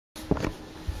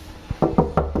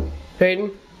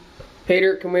Payton?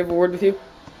 Paydirt, can we have a word with you?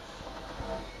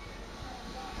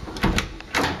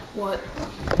 What?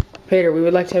 Paydirt, we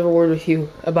would like to have a word with you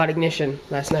about Ignition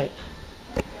last night.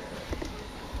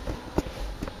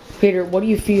 Paydirt, what do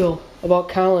you feel about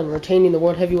Colin retaining the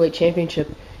World Heavyweight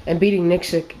Championship and beating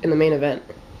Nicsick in the main event?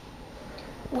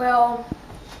 Well,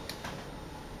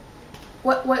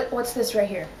 what's this right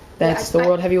here? That's the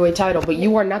World Heavyweight title, but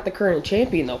you are not the current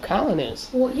champion, though. Colin is.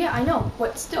 Well, yeah, I know,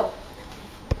 but still,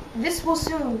 this will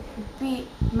soon be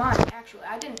mine. Actually,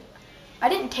 I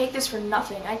didn't take this for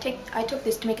nothing. I took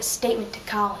this to make a statement to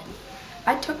Colin.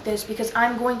 I took this because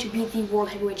I'm going to be the World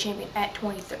Heavyweight Champion at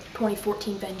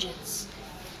 2014 Vengeance.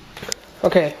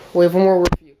 Okay, we have one more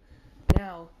word for you.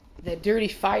 Now that Dirty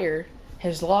Fire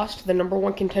has lost the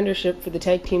 #1 contendership for the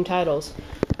tag team titles,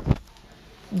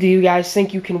 do you guys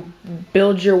think you can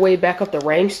build your way back up the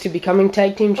ranks to becoming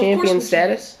tag team champion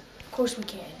status? Of course we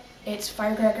can. It's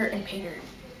Firecracker and Paydirt.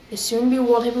 The soon to be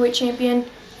World Heavyweight Champion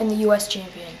and the U.S.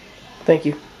 Champion. Thank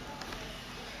you.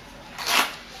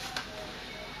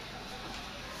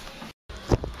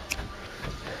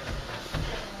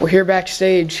 We're here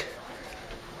backstage.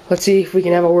 Let's see if we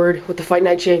can have a word with the Fight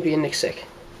Night champion, Nicsick.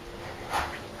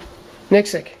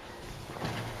 Nicsick,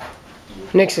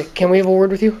 can we have a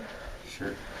word with you?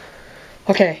 Sure.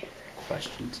 Okay.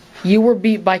 Questions? You were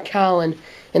beat by Colin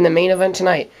in the main event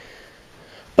tonight,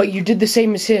 but you did the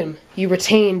same as him. You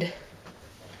retained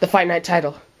the Fight Night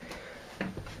title.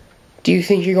 Do you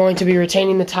think you're going to be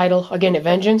retaining the title again at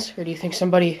Vengeance, or do you think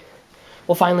somebody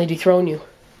will finally dethrone you?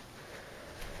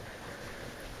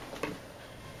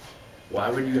 Why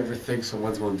would you ever think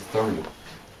someone's going to throw you?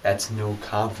 That's no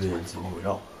confidence in you at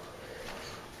all.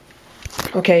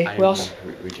 Okay, who else?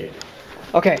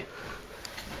 Okay.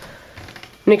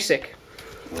 Nicsick.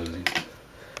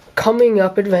 Coming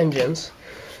up at Vengeance,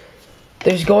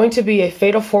 there's going to be a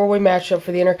fatal 4-way matchup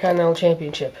for the Intercontinental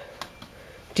Championship.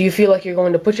 Do you feel like you're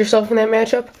going to put yourself in that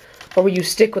matchup, or will you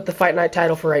stick with the Fight Night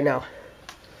title for right now?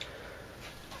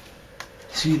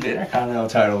 See, the Intercontinental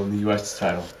title and the U.S.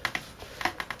 title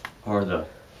are the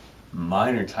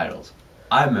minor titles.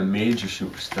 I'm a major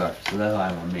superstar, so that's why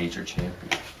I'm a major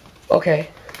champion. Okay.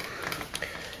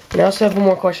 And I also have one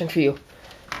more question for you.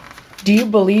 Do you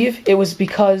believe it was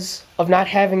because of not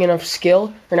having enough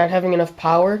skill or not having enough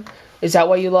power? Is that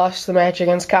why you lost the match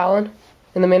against Colin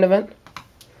in the main event?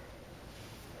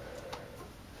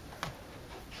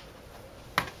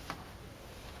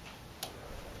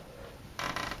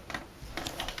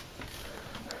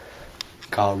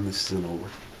 Colin, this isn't over.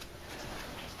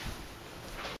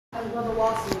 Another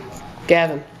lawsuit.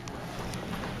 Gazin.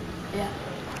 Yeah.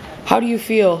 How do you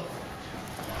feel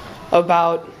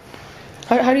about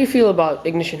how do you feel about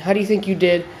Ignition? How do you think you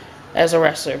did as a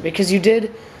wrestler? Because you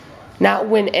did not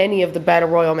win any of the Battle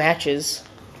Royal matches,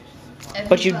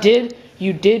 but you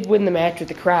did win the match with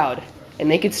the crowd, and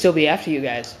they could still be after you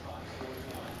guys.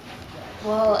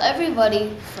 Well,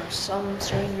 everybody, for some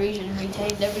strange reason,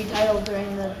 retained every title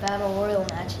during the Battle Royal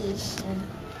matches, and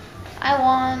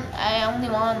I only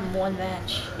won one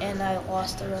match, and I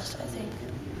lost the rest, I think.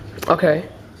 Okay.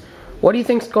 What do you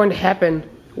think is going to happen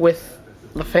with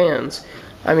the fans?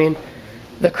 I mean,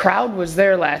 the crowd was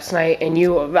there last night, and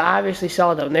you obviously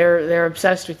saw them. They're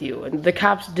obsessed with you, and the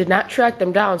cops did not track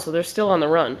them down, so they're still on the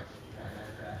run.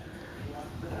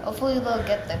 Hopefully they'll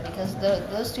get them, because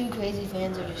those two crazy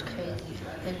fans are just crazy.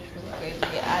 They're just really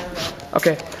crazy. I don't know.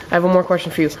 Okay, I have one more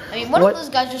question for you. I mean, what if those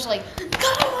guys just like,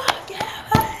 come on, get it?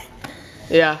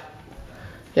 Yeah,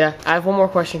 I have one more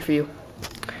question for you.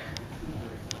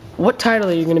 What title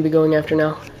are you going to be going after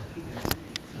now?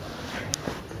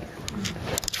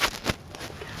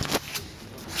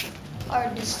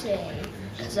 Hard to say,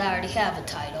 because I already have a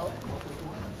title.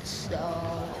 So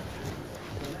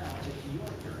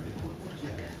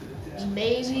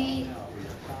maybe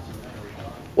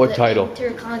What the title?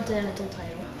 Intercontinental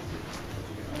title.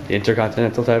 The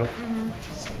Intercontinental title?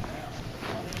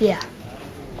 Yeah.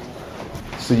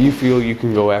 So you feel you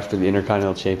can go after the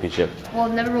Intercontinental Championship? Well,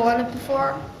 I've never won it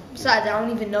before. Besides, I don't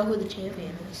even know who the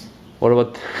champion is. What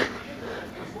about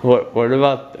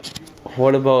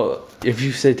what about if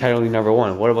you say title you never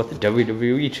won? What about the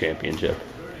WWE Championship?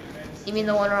 You mean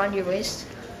the one around your waist?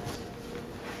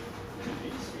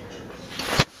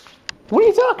 What are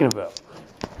you talking about?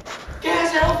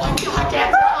 Gazin, oh my God,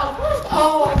 Gazin!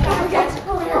 Oh my God, Gazin,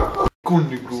 come here!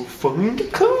 Gonna go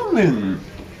find Colin.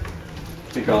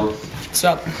 Hey Colin. What's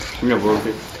up? We got one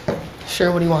thing.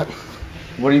 Sure, what do you want?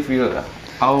 What do you feel?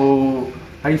 How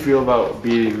do you feel about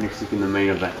beating Nicsick in the main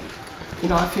event? You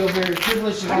know, I feel very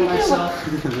privileged about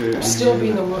myself still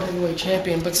being the World Heavyweight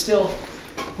Champion, but still,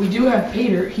 We do have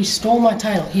Paydirt. He stole my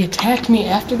title. He attacked me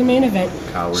after the main event.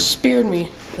 Coward. Speared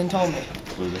me, then told me.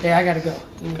 Loser. Hey, I gotta go.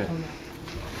 You need to come now.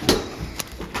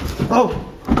 Oh!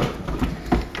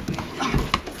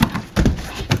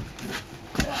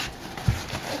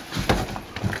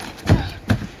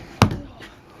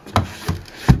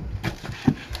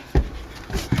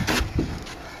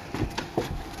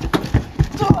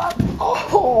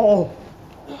 Oh!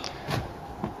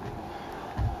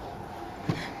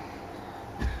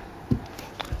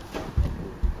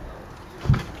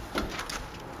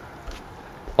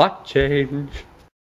 What change?